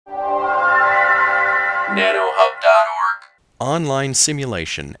nanohub.org. Online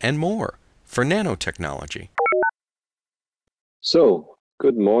simulation and more for nanotechnology. So,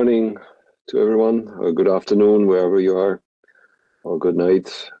 good morning to everyone, or good afternoon, wherever you are, or good night.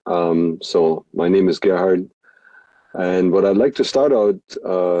 So, my name is Gerhard, and what I'd like to start out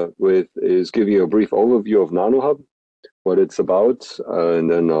with is give you a brief overview of NanoHub, what it's about,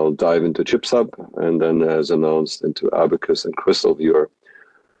 and then I'll dive into ChipsHub, and then, as announced, into ABACUS and Crystal Viewer.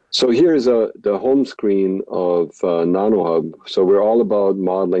 So here's the home screen of NanoHub. So we're all about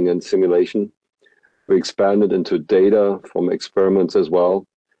modeling and simulation. We expanded into data from experiments as well.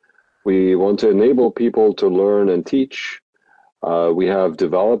 We want to enable people to learn and teach. We have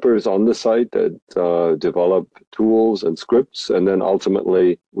developers on the site that develop tools and scripts, and then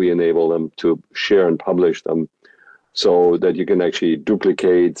ultimately we enable them to share and publish them so that you can actually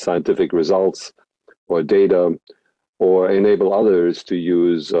duplicate scientific results or data, or enable others to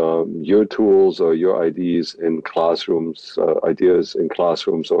use your tools or your ideas in classrooms, ideas in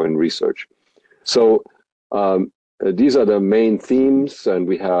classrooms or in research. So these are the main themes, and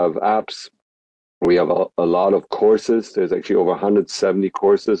we have apps. We have a lot of courses. There's actually over 170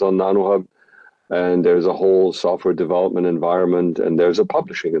 courses on NanoHub, and there's a whole software development environment, and there's a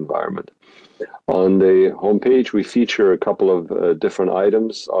publishing environment. On the homepage, we feature a couple of different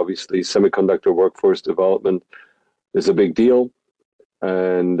items. Obviously, semiconductor workforce development is a big deal,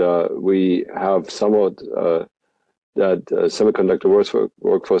 and we have somewhat that semiconductor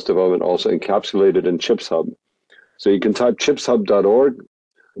workforce development also encapsulated in ChipsHub. So you can type chipshub.org,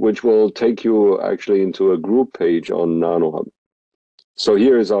 which will take you actually into a group page on NanoHub. So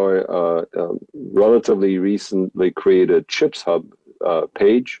here is our relatively recently created ChipsHub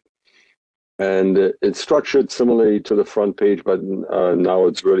page. And it's structured similarly to the front page, but now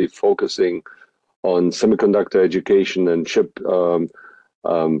it's really focusing on semiconductor education and chip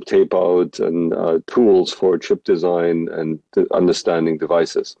tape out and tools for chip design and understanding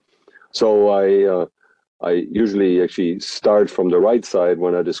devices. So I usually actually start from the right side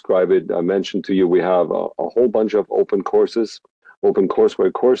when I describe it. I mentioned to you we have a whole bunch of open courses, open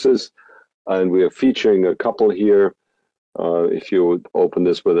courseware courses, and we are featuring a couple here. If you open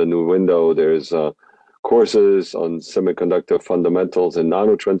this with a new window, there's courses on semiconductor fundamentals and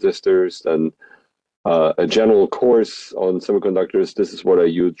nanotransistors, and a general course on semiconductors. This is what I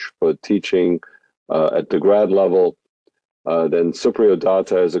use for teaching at the grad level. Then Superior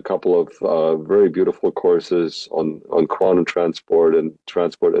Data has a couple of very beautiful courses on quantum transport and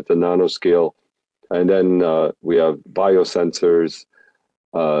transport at the nanoscale. And then we have biosensors,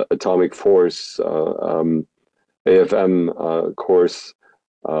 atomic force, AFM course,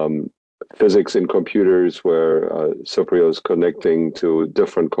 physics in computers, where Superior is connecting to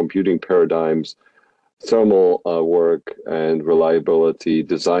different computing paradigms, thermal work and reliability,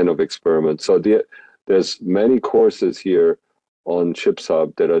 design of experiments. So there's many courses here on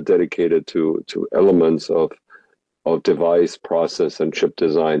ChipsHub that are dedicated to elements of device, process, and chip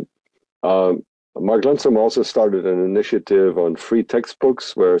design. Mark Lundstrom also started an initiative on free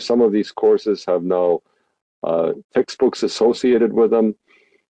textbooks, where some of these courses have now textbooks associated with them.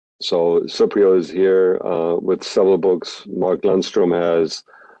 So Superior is here with several books. Mark Lundstrom has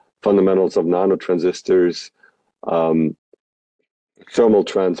Fundamentals of Nanotransistors, Thermal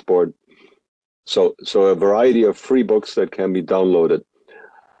Transport. So a variety of free books that can be downloaded.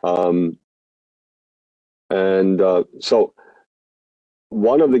 So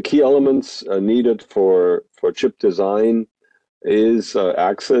one of the key elements needed for chip design is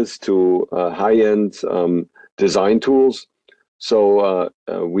access to high-end design tools. So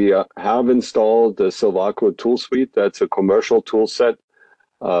we have installed the Silvaco tool suite. That's a commercial tool set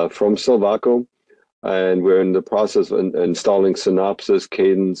from Silvaco. And we're in the process of installing Synopsys,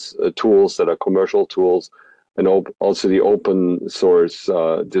 Cadence tools that are commercial tools, and also the open source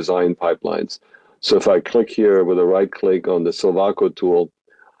design pipelines. So if I click here with a right click on the Silvaco tool,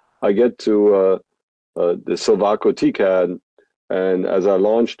 I get to the Silvaco TCAD. And as I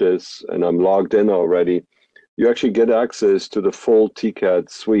launch this, and I'm logged in already, you actually get access to the full TCAD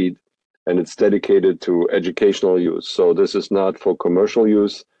suite, and it's dedicated to educational use. So this is not for commercial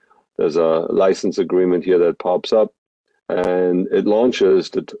use. There's a license agreement here that pops up, and it launches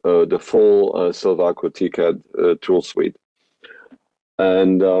the full Silvaco TCAD tool suite.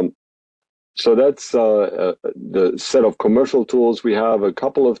 And so that's the set of commercial tools. We have a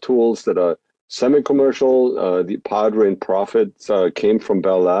couple of tools that are semi-commercial. The Padre and Prophet came from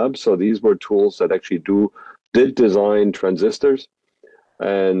Bell Labs. So these were tools that actually did design transistors.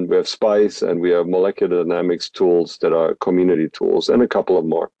 And we have SPICE, and we have molecular dynamics tools that are community tools, and a couple of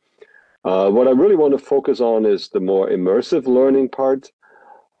more. What I really want to focus on is the more immersive learning part.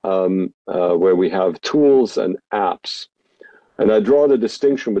 where we have tools and apps. And I draw the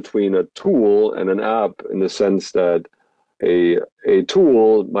distinction between a tool and an app in the sense that a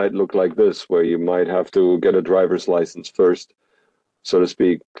tool might look like this, where you might have to get a driver's license first, so to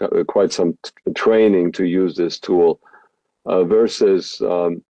speak, quite some training to use this tool, versus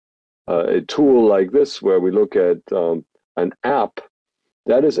a tool like this, where we look at an app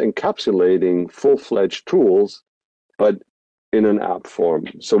that is encapsulating full-fledged tools, but in an app form.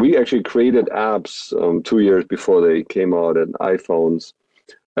 So we actually created apps 2 years before they came out in iPhones,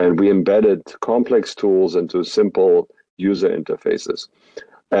 and we embedded complex tools into simple user interfaces.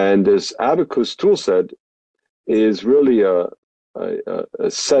 And this ABACUS toolset is really a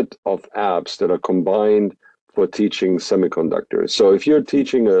set of apps that are combined for teaching semiconductors. So if you're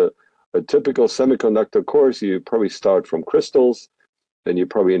teaching a typical semiconductor course, you probably start from crystals, then you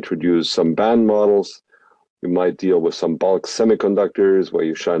probably introduce some band models. You might deal with some bulk semiconductors where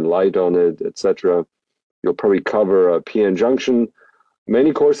you shine light on it, etc. You'll probably cover a PN junction.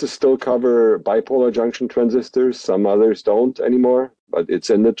 Many courses still cover bipolar junction transistors. Some others don't anymore, but it's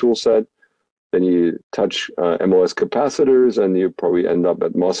in the tool set. Then you touch MOS capacitors, and you probably end up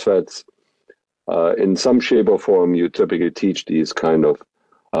at MOSFETs. In some shape or form, you typically teach these kind of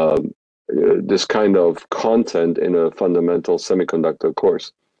this kind of content in a fundamental semiconductor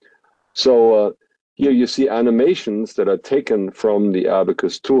course. So here you see animations that are taken from the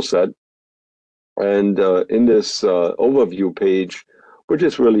ABACUS toolset. And in this overview page, which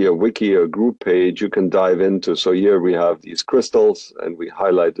is really a wiki or group page, you can dive into. So here we have these crystals, and we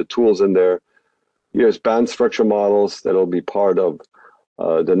highlight the tools in there. Here's band structure models that'll be part of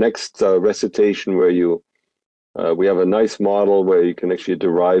the next recitation, where we have a nice model where you can actually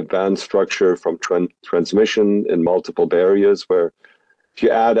derive band structure from transmission in multiple barriers, where if you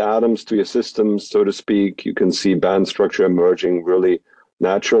add atoms to your systems, so to speak, you can see band structure emerging really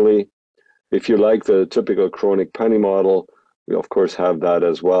naturally. If you like the typical chronic penny model, we of course have that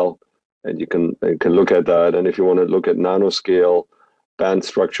as well, and you can look at that. And if you want to look at nanoscale band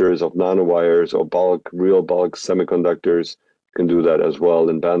structures of nanowires or real bulk semiconductors, you can do that as well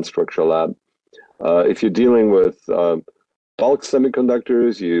in Band Structure Lab. If you're dealing with bulk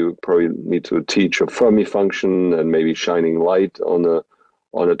semiconductors, you probably need to teach a Fermi function and maybe shining light on a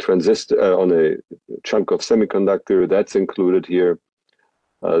transistor, on a chunk of semiconductor. That's included here.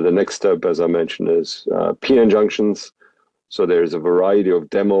 The next step, as I mentioned, is PN junctions. So there's a variety of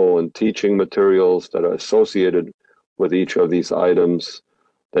demo and teaching materials that are associated with each of these items.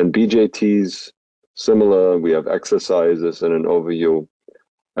 Then BJTs, similar, we have exercises and an overview.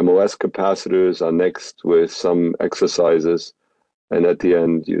 MOS capacitors are next with some exercises. And at the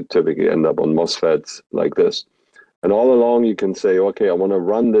end, you typically end up on MOSFETs like this. And all along, you can say, okay, I want to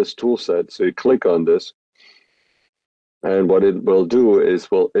run this tool set. So you click on this. And what it will do is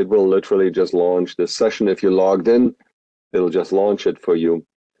it will literally just launch this session. If you're logged in, it'll just launch it for you.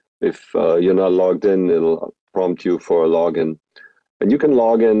 If you're not logged in, it'll prompt you for a login. And you can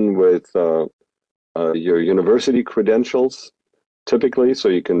log in with your university credentials, typically, so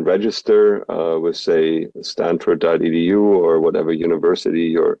you can register with, say, stanford.edu or whatever university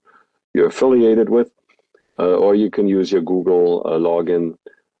you're affiliated with, or you can use your Google login,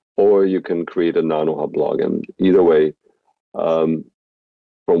 or you can create a NanoHub login. Either way, from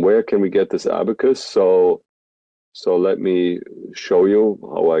where can we get this ABACUS? So let me show you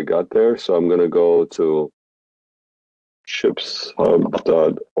how I got there. So I'm going to go to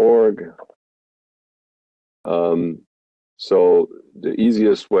chipshub.org. So the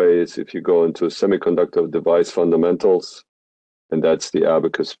easiest way is if you go into Semiconductor Device Fundamentals, and that's the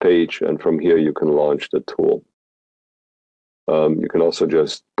ABACUS page. And from here, you can launch the tool. You can also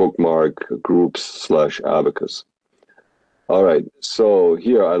just bookmark groups/ABACUS. All right, so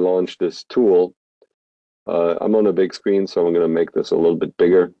here I launched this tool. I'm on a big screen, so I'm going to make this a little bit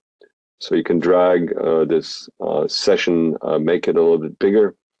bigger. So you can drag this session, make it a little bit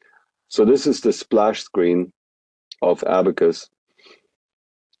bigger. So this is the splash screen of ABACUS.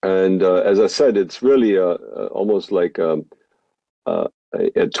 And as I said, it's really almost like a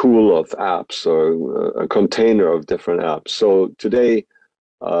tool of apps, or a container of different apps. So today,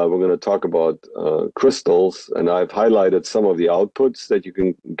 we're going to talk about crystals, and I've highlighted some of the outputs that you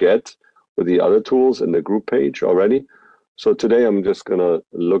can get with the other tools in the group page already. So today I'm just going to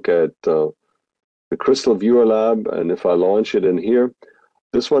look at the Crystal Viewer Lab, and if I launch it in here,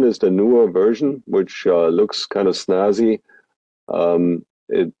 this one is the newer version, which looks kind of snazzy.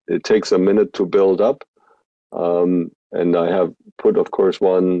 It takes a minute to build up, and I have put, of course,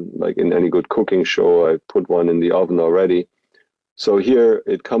 one, like in any good cooking show, I put one in the oven already. So here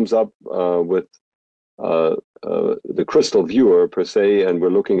it comes up with the crystal viewer per se, and we're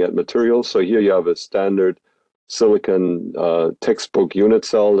looking at materials. So here you have a standard silicon textbook unit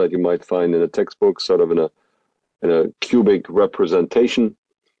cell that you might find in a textbook, sort of in a cubic representation.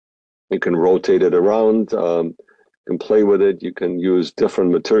 You can rotate it around, you can play with it. You can use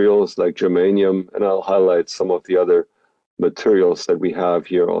different materials like germanium, and I'll highlight some of the other materials that we have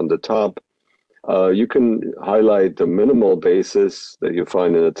here on the top. You can highlight the minimal basis that you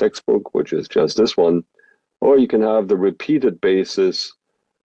find in a textbook, which is just this one, or you can have the repeated basis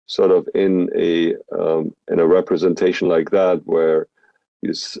sort of in a representation like that, where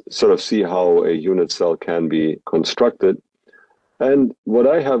you sort of see how a unit cell can be constructed. And what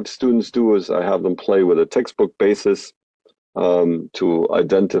I have students do is I have them play with a textbook basis to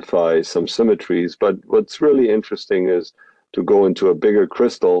identify some symmetries. But what's really interesting is to go into a bigger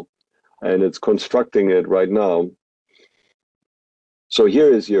crystal, and it's constructing it right now. So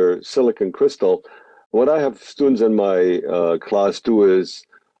here is your silicon crystal. What I have students in my class do is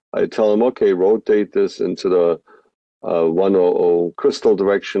I tell them, okay, rotate this into the 100 crystal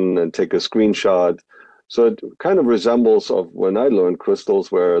direction and take a screenshot. So it kind of resembles of when I learned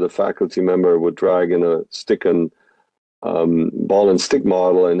crystals, where the faculty member would drag in a stick and ball and stick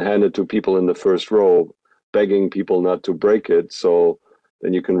model and hand it to people in the first row, begging people not to break it. So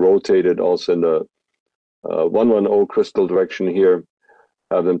then you can rotate it also in the 110 crystal direction here,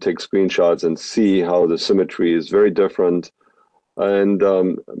 have them take screenshots and see how the symmetry is very different. And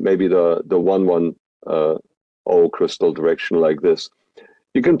maybe the 110 crystal direction like this.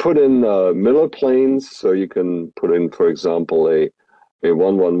 You can put in Miller planes, so you can put in, for example, a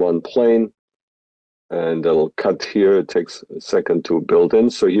 111 plane, and it'll cut here. It takes a second to build in.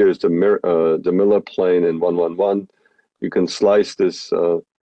 So here's the Miller plane in 111. You can slice this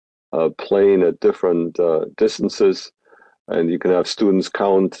plane at different distances, and you can have students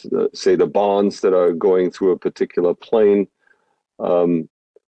count, say, the bonds that are going through a particular plane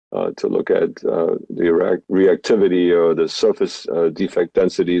to look at the reactivity or the surface defect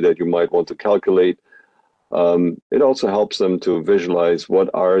density that you might want to calculate. It also helps them to visualize what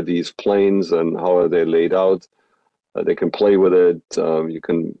are these planes and how are they laid out. They can play with it. You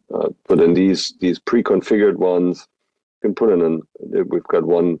can put in these pre-configured ones. You can put in, we've got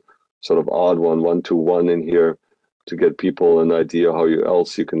one sort of odd one, 121 in here, to get people an idea how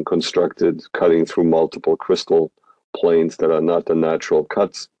else you can construct it, cutting through multiple crystal planes that are not the natural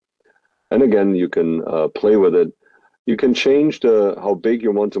cuts. And again, you can play with it. You can change how big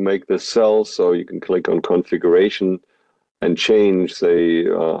you want to make this cell, so you can click on configuration and change, say,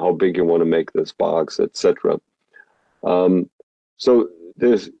 how big you want to make this box, etc. So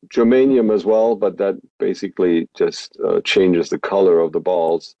there's germanium as well, but that basically just changes the color of the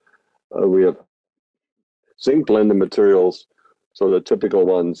balls. We have zinc blended materials. So the typical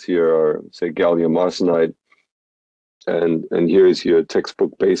ones here are, say, gallium arsenide. And here's your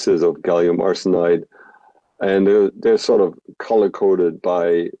textbook basis of gallium arsenide. And they're sort of color-coded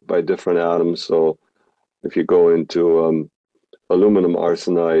by different atoms. So if you go into aluminum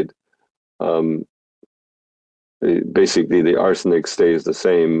arsenide, basically the arsenic stays the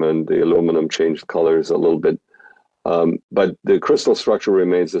same and the aluminum changed colors a little bit. But the crystal structure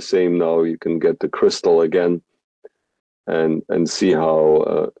remains the same. Now you can get the crystal again and see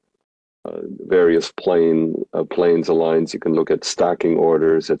how various planes aligns. You can look at stacking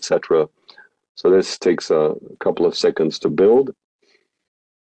orders, etc. So this takes a couple of seconds to build.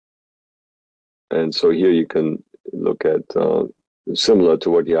 And so here you can look at similar to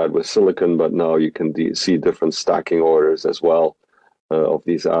what you had with silicon, but now you can see different stacking orders as well of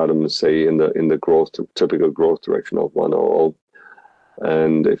these atoms, say in the typical growth direction of 100.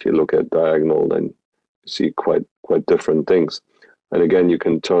 And if you look at diagonal, then you see quite different things. And again, you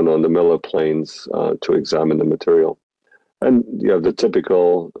can turn on the Miller planes to examine the material. And you have the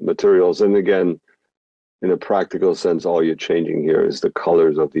typical materials. And again, in a practical sense, all you're changing here is the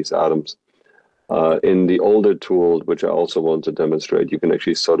colors of these atoms. In the older tool, which I also want to demonstrate, you can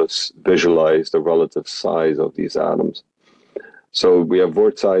actually sort of visualize the relative size of these atoms. So we have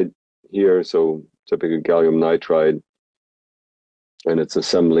wurtzite here, so typical gallium nitride, and it's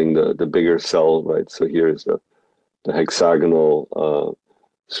assembling the bigger cell, right? So here's the hexagonal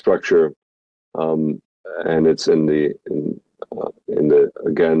structure, and it's in the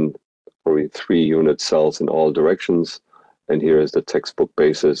again probably 3 unit cells in all directions, and here is the textbook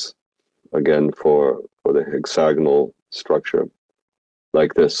basis again for the hexagonal structure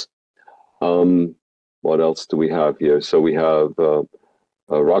like this. What else do we have here? So we have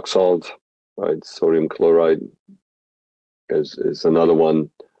rock salt, right? Sodium chloride is another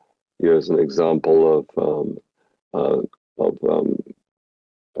one. Here's an example of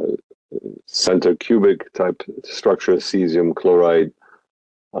center cubic type structure, cesium chloride,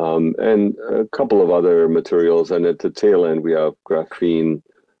 and a couple of other materials. And at the tail end, we have graphene,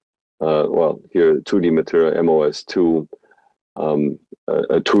 well, here 2D material, MOS2,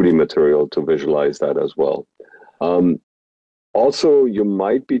 a 2D material to visualize that as well. Also, you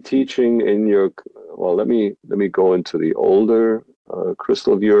might be teaching in your, well, let me go into the older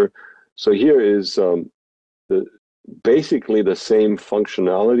crystal viewer. So here is basically the same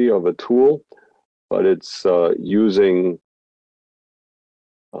functionality of a tool, but it's using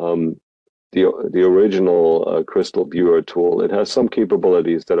the original crystal viewer tool. It has some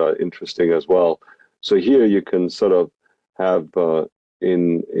capabilities that are interesting as well. So here you can sort of have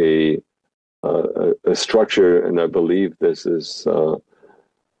in a structure, and I believe this is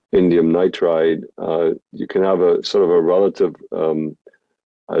indium nitride. You can have a sort of a relative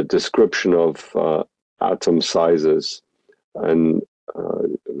description of atom sizes, and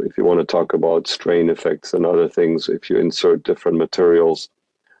if you want to talk about strain effects and other things, if you insert different materials.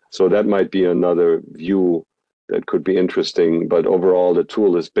 So that might be another view that could be interesting, but overall the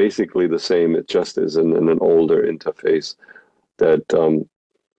tool is basically the same. It just is in an older interface that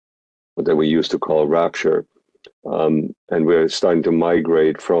that we used to call Rapture. And we're starting to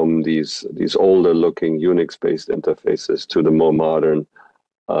migrate from these older looking Unix-based interfaces to the more modern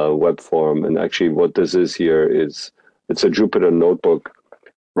web form. And actually what this is here is, it's a Jupyter notebook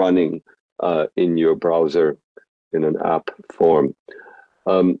running in your browser in an app form.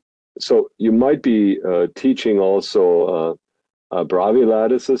 So you might be teaching also Bravais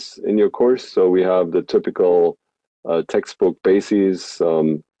lattices in your course. So we have the typical textbook bases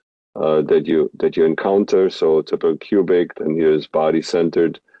that you encounter. So typical cubic, and here's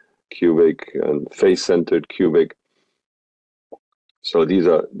body-centered cubic and face-centered cubic. So these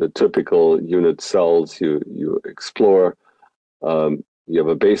are the typical unit cells you explore. You have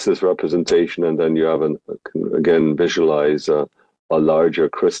a basis representation, and then you have again visualize a larger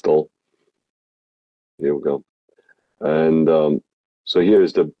crystal. Here we go. And so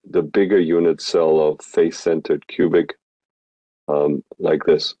here's the bigger unit cell of face-centered cubic, like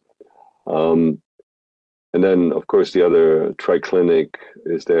this. And then, of course, the other triclinic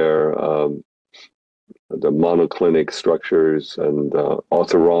is there, the monoclinic structures, and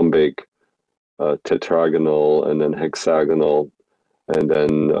orthorhombic, tetragonal, and then hexagonal, and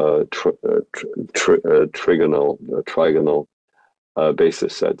then trigonal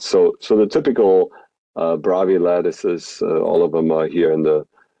basis sets. So the typical Bravais lattices, all of them are here in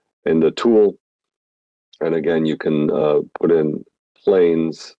the tool. And again, you can put in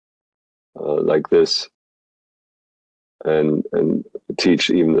planes like this, and teach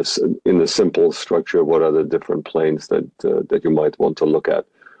even this in the simple structure. What are the different planes that you might want to look at?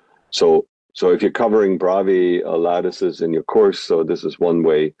 So if you're covering Bravais lattices in your course, so this is one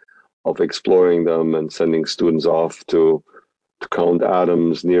way of exploring them and sending students off to count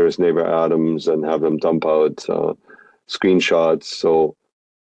atoms, nearest neighbor atoms, and have them dump out screenshots.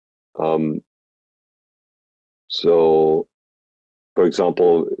 So for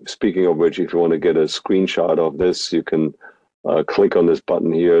example, speaking of which, if you want to get a screenshot of this, you can click on this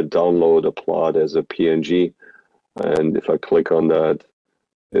button here, download a plot as a PNG. And if I click on that,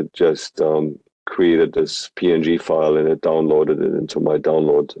 it just created this PNG file, and it downloaded it into my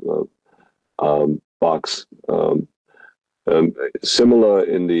download box. Similar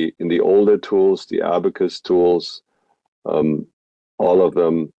in the older tools, the ABACUS tools, all of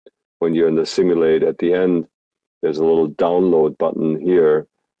them, when you're in the simulate at the end, there's a little download button here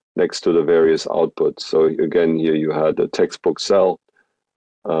next to the various outputs. So again, here you had a textbook cell.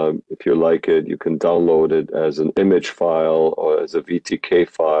 If you like it, you can download it as an image file or as a VTK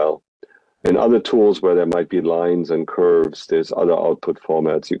file. In other tools where there might be lines and curves, there's other output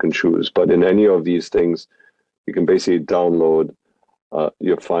formats you can choose. But in any of these things, you can basically download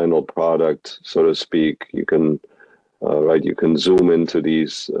your final product, so to speak. You can, you can zoom into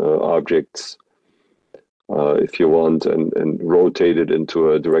these objects if you want, and rotate it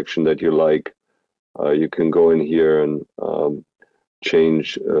into a direction that you like. You can go in here and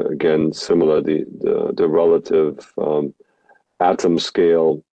change, again, similar, the relative atom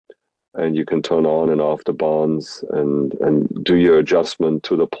scale, and you can turn on and off the bonds and do your adjustment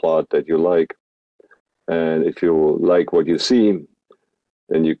to the plot that you like. And if you like what you see,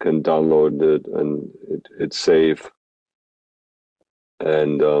 then you can download it and hit save.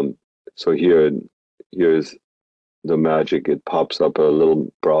 And so here's the magic. It pops up a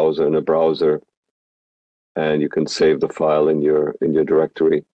little browser in a browser, and you can save the file in your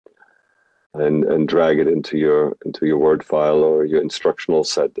directory and drag it into your Word file or your instructional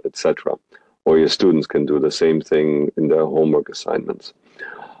set, etc. Or your students can do the same thing in their homework assignments.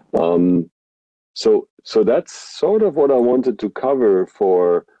 So that's sort of what I wanted to cover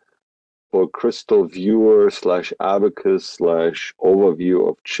for Crystal Viewer / Abacus / overview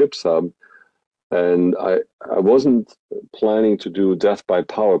of ChipSub. And I wasn't planning to do death by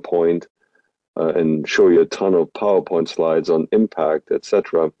PowerPoint and show you a ton of PowerPoint slides on impact,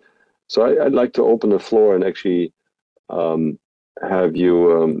 etc. So I'd like to open the floor and actually have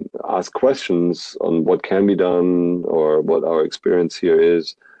you ask questions on what can be done or what our experience here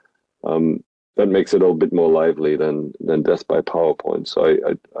is. That makes it a little bit more lively than death by PowerPoint. So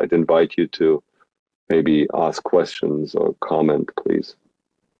I'd invite you to maybe ask questions or comment, please.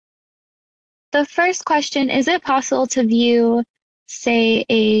 The first question, is it possible to view, say,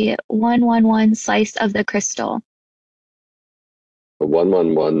 a 1-1-1 slice of the crystal? A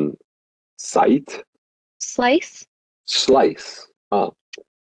 1-1-1 site? Slice? Slice.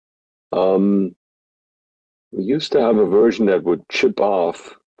 We used to have a version that would chip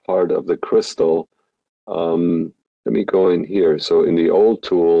off part of the crystal. Let me go in here. So in the old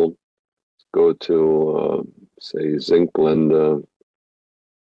tool, go to, say, zinc blender,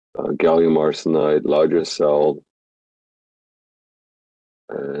 gallium arsenide, larger cell.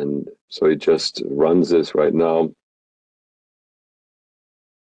 And so it just runs this right now.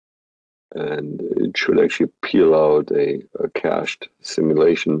 And it should actually peel out a cached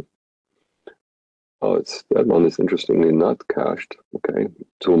simulation. Oh, that one is interestingly not cached. Okay,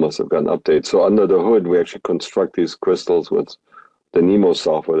 tool must have gotten updated. So under the hood, we actually construct these crystals with the Nemo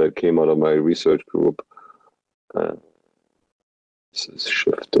software that came out of my research group. This is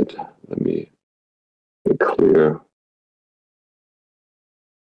shifted. Let me clear.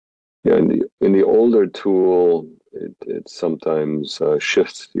 Yeah, in the older tool, it sometimes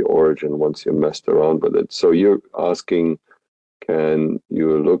shifts the origin once you messed around with it. So you're asking, can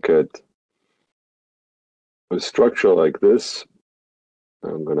you look at a structure like this?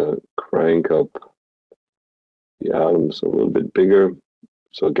 I'm going to crank up the atoms a little bit bigger.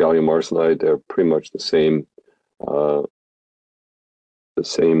 So gallium arsenide, they're pretty much the same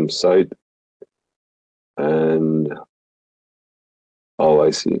site. And oh,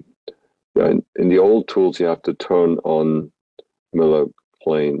 I see. Yeah, in the old tools, you have to turn on Miller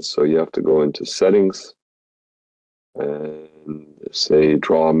planes. So you have to go into settings and say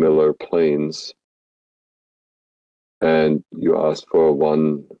draw Miller planes. And you ask for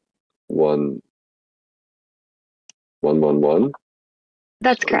 1-1-1-1-1.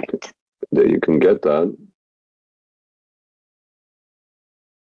 That's correct. There you can get that.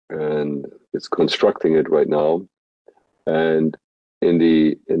 And it's constructing it right now. And in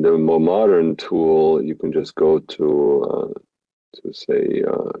the more modern tool, you can just go to say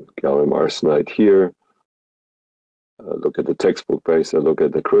gallium arsenide here. Look at the textbook base, look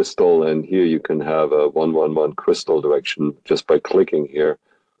at the crystal, and here you can have a 1-1-1 crystal direction just by clicking here,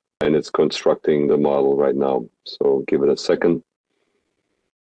 and it's constructing the model right now. So give it a second.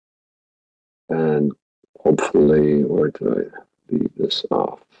 And hopefully, where did I leave this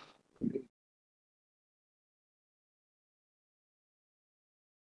off?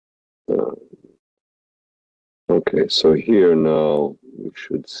 Okay, so here now we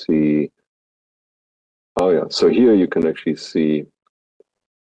should see, oh yeah, so here you can actually see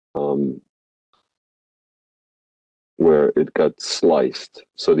where it got sliced.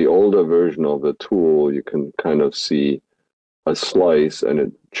 So the older version of the tool, you can kind of see a slice and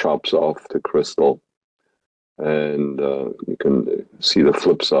it chops off the crystal. And you can see the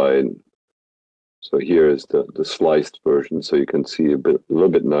flip side. So here is the sliced version. So you can see a little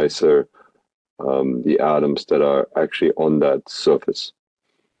bit nicer the atoms that are actually on that surface.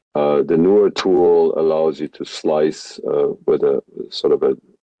 The newer tool allows you to slice with a sort of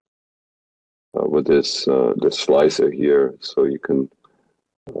with this slicer here, so you can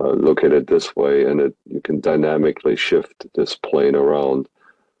look at it this way, and you can dynamically shift this plane around.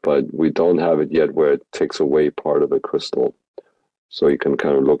 But we don't have it yet where it takes away part of the crystal, so you can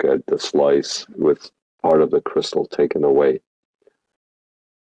kind of look at the slice with part of the crystal taken away.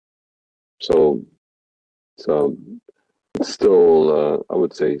 So it's still, I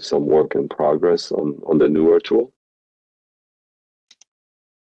would say, some work in progress on the newer tool.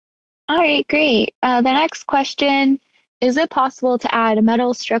 All right, great. The next question, is it possible to add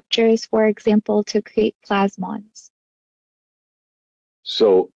metal structures, for example, to create plasmons?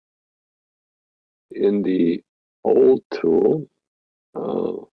 So in the old tool,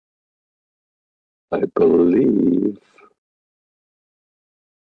 I believe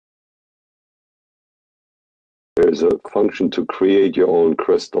there's a function to create your own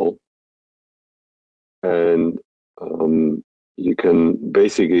crystal, and you can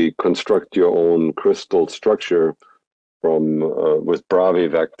basically construct your own crystal structure with Bravais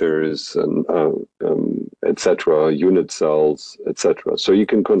vectors and etc., unit cells, etc. So you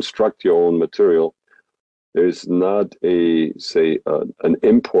can construct your own material. There's not a say an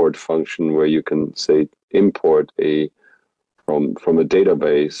import function where you can say import from a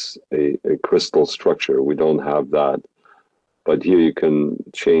database a crystal structure. We don't have that, but here you can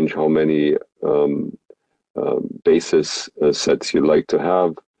change how many basis sets you like to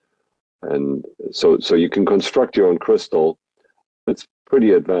have, and so you can construct your own crystal. It's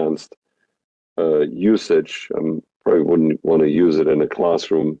pretty advanced usage. Probably wouldn't want to use it in a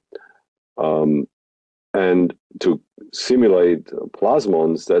classroom. And to simulate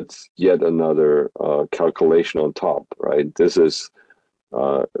plasmons, that's yet another calculation on top, right? This is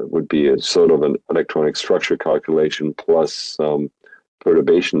would be a sort of an electronic structure calculation plus some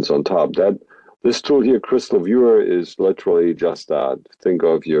perturbations on top. That this tool here, Crystal Viewer, is literally just that. Think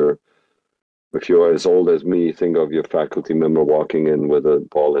of if you're as old as me, think of your faculty member walking in with a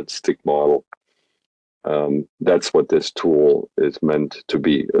ball and stick model. That's what this tool is meant to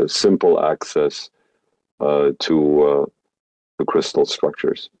be, a simple access to crystal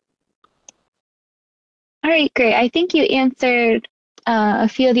structures. All right, great. I think you answered a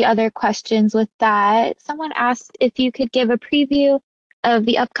few of the other questions with that. Someone asked if you could give a preview of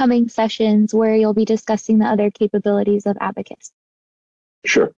the upcoming sessions where you'll be discussing the other capabilities of ABACUS.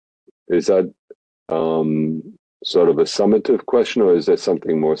 Sure. Is that sort of a summative question, or is there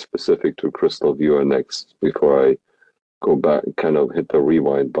something more specific to Crystal Viewer next before I go back, kind of hit the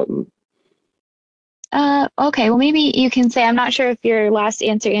rewind button? Okay, well, maybe you can say, I'm not sure if your last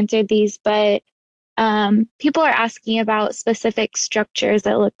answer answered these, but people are asking about specific structures,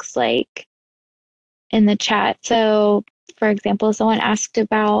 it looks like, in the chat. So, for example, someone asked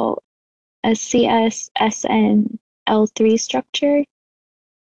about a CSSNL3 structure.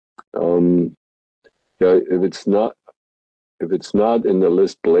 Yeah, if it's not in the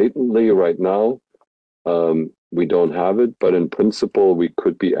list blatantly right now, we don't have it, but in principle, we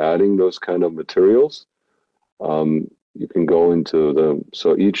could be adding those kind of materials. You can go into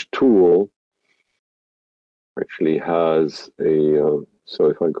so each tool actually has so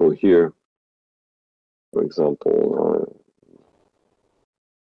if I go here, for example,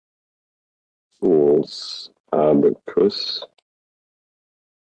 tools, ABACUS.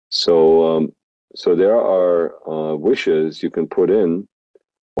 So there are wishes you can put in,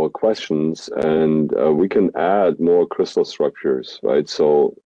 or questions, and we can add more crystal structures, right?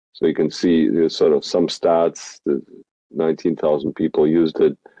 So you can see there's sort of some stats. 19,000 people used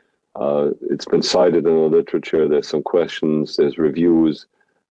it. It's been cited in the literature. There's some questions, there's reviews,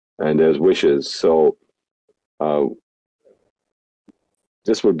 and there's wishes. So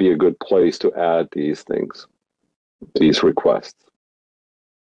this would be a good place to add these things, these requests,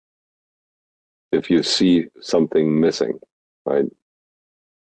 if you see something missing, right?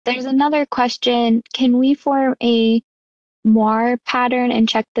 There's another question. Can we form a Moir pattern and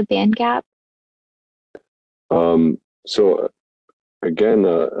check the band gap? So again,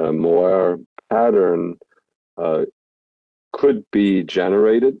 a Moir pattern could be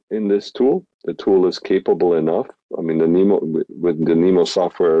generated in this tool. The tool is capable enough. I mean, with the Nemo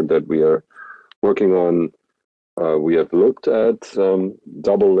software that we are working on, we have looked at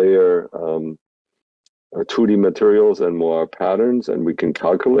double layer 2D materials and Moir patterns, and we can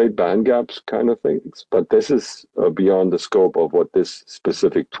calculate band gaps kind of things. But this is beyond the scope of what this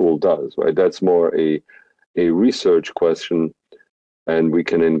specific tool does, right? That's more a research question, and we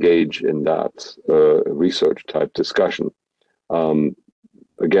can engage in that research type discussion.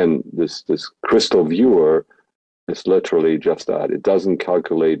 Again, this Crystal Viewer is literally just that. It doesn't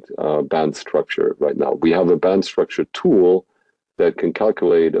calculate band structure right now. We have a band structure tool that can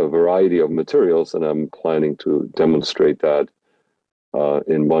calculate a variety of materials, and I'm planning to demonstrate that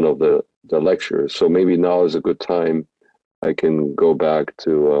in one of the lectures. So maybe now is a good time. I can go back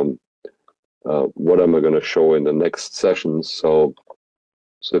to what am I going to show in the next sessions. So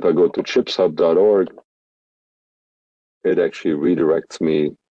if I go to chipshub.org, it actually redirects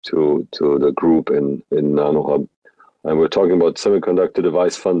me to the group in NanoHub. And we're talking about semiconductor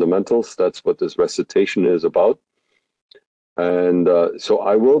device fundamentals. That's what this recitation is about. And so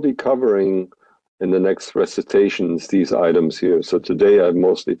I will be covering in the next recitations these items here. So today I've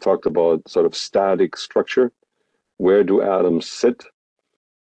mostly talked about sort of static structure. Where do atoms sit?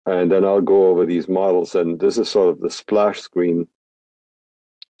 And then I'll go over these models. And this is sort of the splash screen.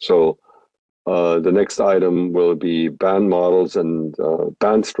 So the next item will be band models and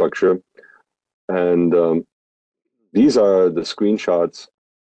band structure. And these are the screenshots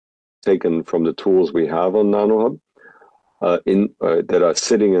taken from the tools we have on NanoHub that are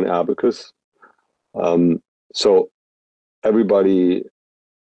sitting in ABACUS. So everybody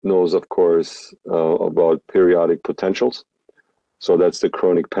knows, of course, about periodic potentials. So that's the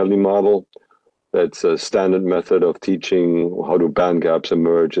chronic Pelly model. That's a standard method of teaching how do band gaps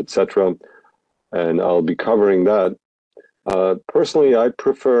emerge, etc. And I'll be covering that. Personally, I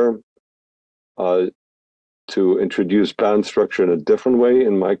prefer to introduce band structure in a different way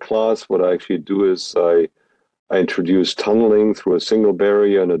in my class. What I actually do is I introduce tunneling through a single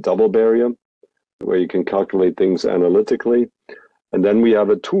barrier and a double barrier, where you can calculate things analytically. And then we have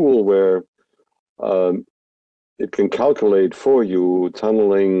a tool where it can calculate for you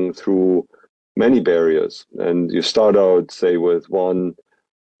tunneling through many barriers. And you start out, say, with one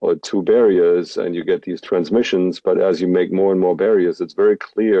or two barriers, and you get these transmissions. But as you make more and more barriers, it's very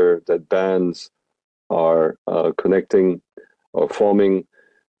clear that bands are connecting or forming.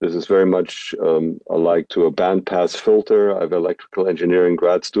 This is very much alike to a bandpass filter. I have electrical engineering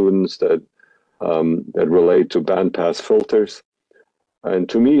grad students that relate to bandpass filters. And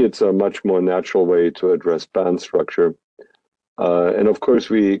to me, it's a much more natural way to address band structure. And of course,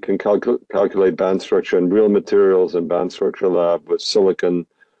 we can calculate band structure in real materials in band structure lab with silicon,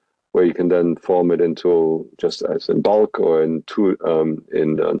 where you can then form it into just as in bulk or in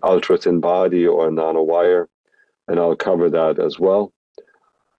an ultra thin body or a nanowire. And I'll cover that as well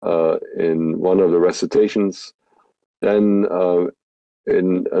in one of the recitations. Then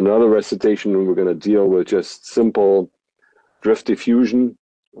in another recitation, we're going to deal with just simple drift diffusion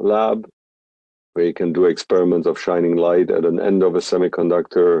lab, where you can do experiments of shining light at an end of a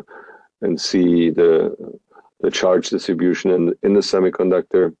semiconductor and see the charge distribution in the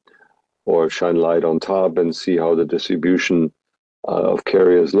semiconductor, or shine light on top and see how the distribution of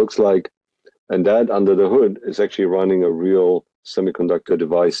carriers looks like. And that under the hood is actually running a real semiconductor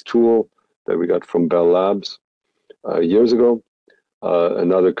device tool that we got from Bell Labs years ago.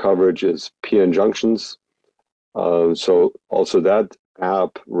 Another coverage is PN junctions. So also that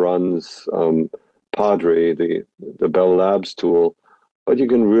app runs Padre, the Bell Labs tool, but you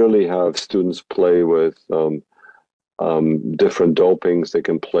can really have students play with different dopings. They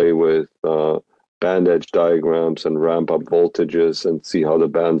can play with band edge diagrams and ramp up voltages and see how the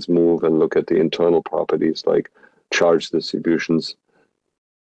bands move and look at the internal properties like charge distributions.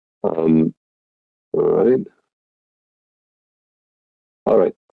 All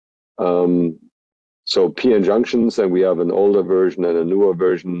right. So PN junctions, and we have an older version and a newer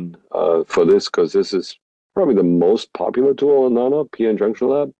version for this, because this is probably the most popular tool in Nano, PN junction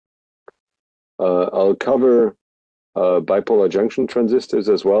lab. I'll cover bipolar junction transistors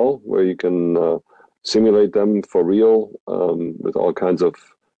as well, where you can simulate them for real with all kinds of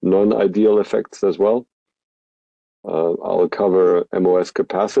non-ideal effects as well. I'll cover MOS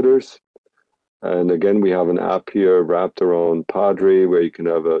capacitors. And again, we have an app here wrapped around Padre, where you can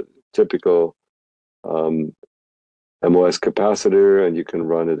have a typical MOS capacitor, and you can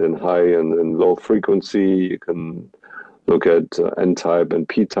run it in high and in low frequency. You can look at N-type and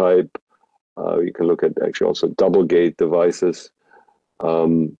P-type. You can look at actually also double gate devices.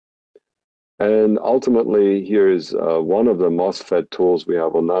 And ultimately, here's one of the MOSFET tools we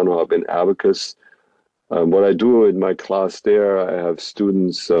have on NanoHub in ABACUS. What I do in my class there, I have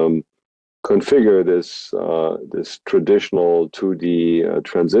students configure this traditional 2D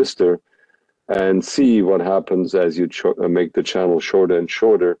transistor and see what happens as you make the channel shorter and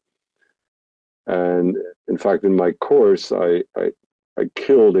shorter. And in fact, in my course, I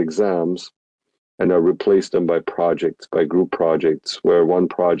killed exams, and I replaced them by projects, by group projects, where one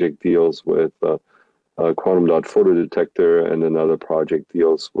project deals with a quantum dot photodetector, and another project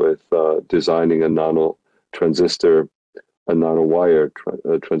deals with designing a nano transistor, a nanowire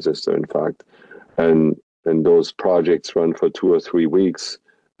transistor, in fact. And those projects run for 2 or 3 weeks,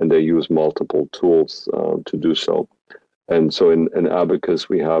 and they use multiple tools to do so. And so in ABACUS,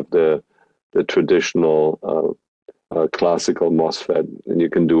 we have the traditional classical MOSFET, and you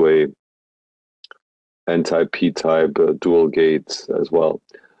can do a N-type, P-type, dual gates as well.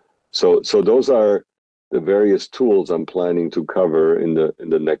 So those are the various tools I'm planning to cover in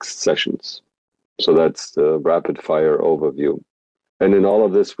the next sessions. So that's the rapid fire overview. And in all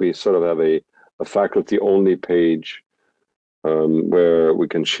of this, we sort of have a faculty-only page where we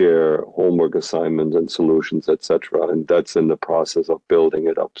can share homework assignments and solutions, etc. And that's in the process of building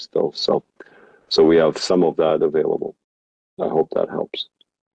it up still. So we have some of that available. I hope that helps.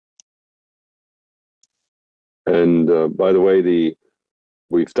 And by the way,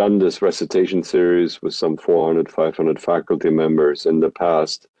 we've done this recitation series with some 400, 500 faculty members in the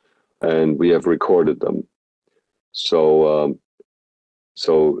past, and we have recorded them. So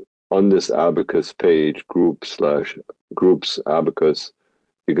on this ABACUS page, groups ABACUS,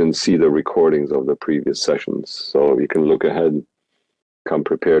 you can see the recordings of the previous sessions. So you can look ahead, come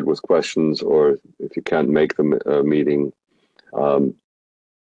prepared with questions, or if you can't make the meeting,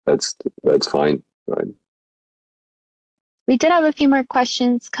 that's fine, right? We did have a few more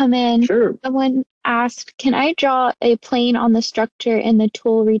questions come in. Sure. Someone asked, can I draw a plane on the structure and the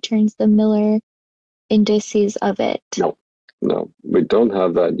tool returns the Miller indices of it? No, we don't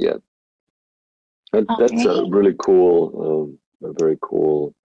have that yet. That's a really cool, a very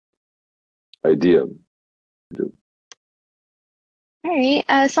cool idea. All right.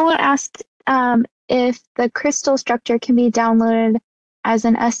 Someone asked if the crystal structure can be downloaded as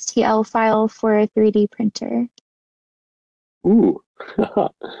an STL file for a 3D printer. Ooh,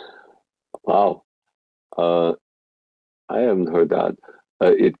 wow. I haven't heard that.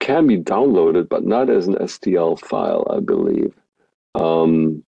 It can be downloaded, but not as an STL file, I believe.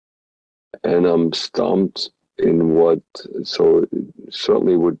 And I'm stumped in what, so it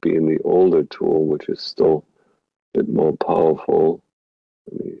certainly would be in the older tool, which is still a bit more powerful.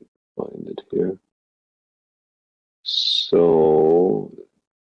 Let me find it here. So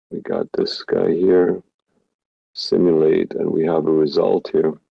we got this guy here, simulate, and we have a result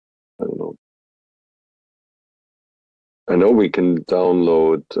here. I don't know. I know we can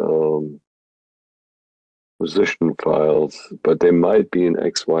download position files, but they might be in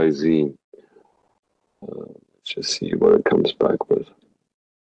XYZ. Let's just see what it comes back with.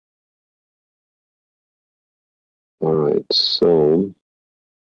 All right, so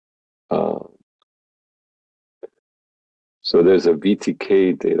so there's a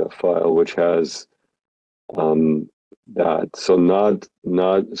VTK data file which has that. So not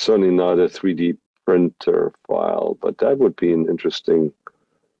certainly not a 3D printer file, but that would be an interesting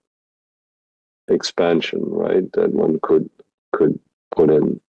expansion, right? That one could put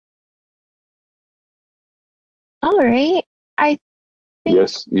in. All right. I think...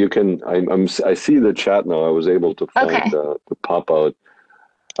 Yes, you can. I see the chat now. I was able to find the pop out.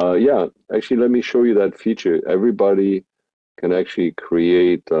 Yeah, actually, let me show you that feature. Everybody can actually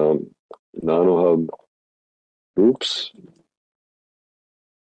create NanoHub groups.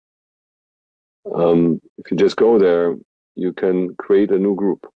 If you just go there, you can create a new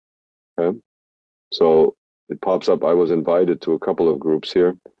group. Okay? So it pops up. I was invited to a couple of groups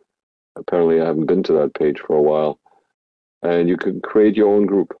here. Apparently, I haven't been to that page for a while. And you can create your own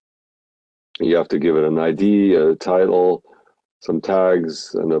group. You have to give it an ID, a title, some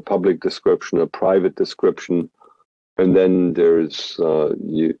tags, and a public description, a private description. And then there's,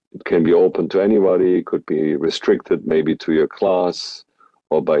 it can be open to anybody. It could be restricted maybe to your class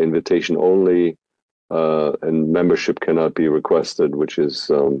or by invitation only. And membership cannot be requested, which is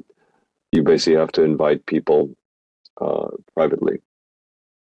you basically have to invite people privately.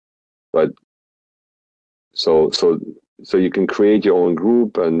 But so you can create your own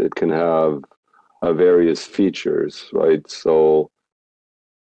group, and it can have various features, right? So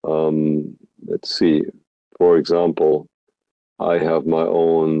let's see. For example, I have my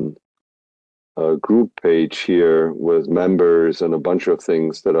own group page here with members and a bunch of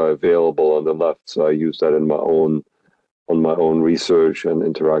things that are available on the left. So I use that in my own research and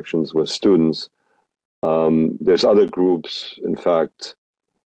interactions with students. There's other groups, in fact,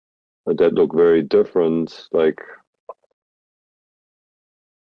 that look very different, like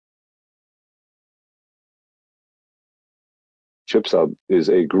ChipSub is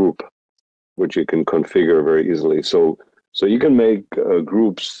a group which you can configure very easily. So you can make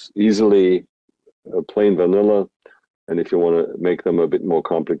groups easily, plain vanilla, and if you want to make them a bit more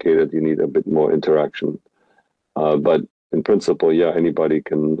complicated, you need a bit more interaction. But in principle, yeah, anybody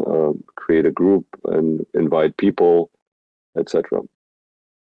can create a group and invite people, etc.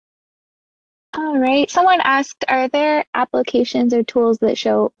 All right. Someone asked, are there applications or tools that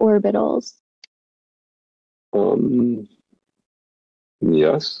show orbitals?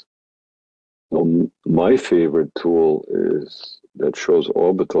 Yes. My favorite tool that shows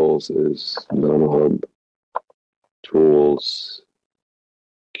orbitals is NanoHub Tools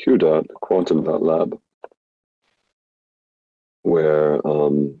QDOT, Quantum.lab, where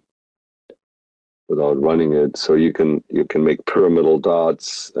without running it, so you can make pyramidal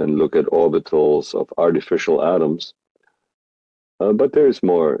dots and look at orbitals of artificial atoms. But there's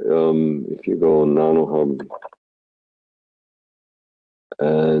more. If you go on NanoHub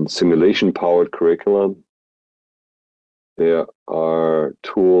and simulation-powered curriculum, there are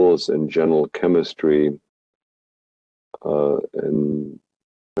tools in general chemistry, and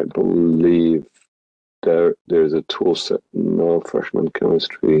I believe there's a tool set. No, freshman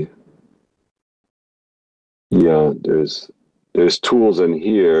chemistry. Yeah, there's tools in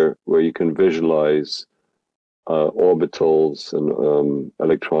here where you can visualize orbitals and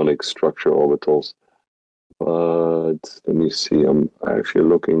electronic structure orbitals. But let me see, I'm actually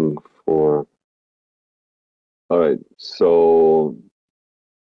looking for, all right, so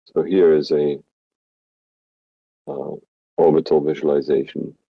here is a orbital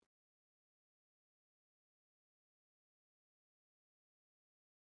visualization.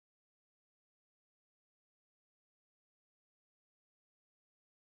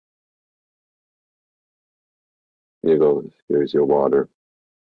 Here you go, here's your water.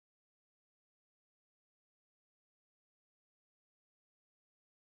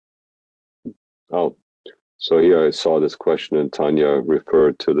 Oh, so here I saw this question and Tanya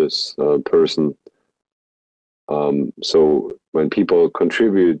referred to this person. So when people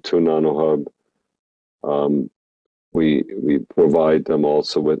contribute to NanoHub, we provide them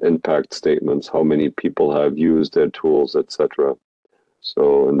also with impact statements, how many people have used their tools, etc.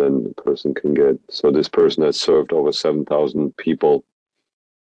 So, and then the person can get, so this person has served over 7,000 people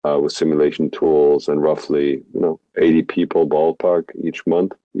with simulation tools, and roughly, 80 people ballpark each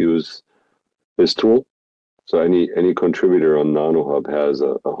month use this tool. So any contributor on NanoHub has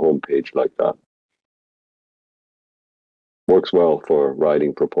a homepage like that. Works well for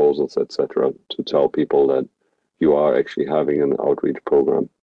writing proposals, etc., to tell people that you are actually having an outreach program.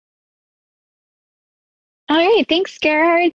 All right, thanks, Gerhard.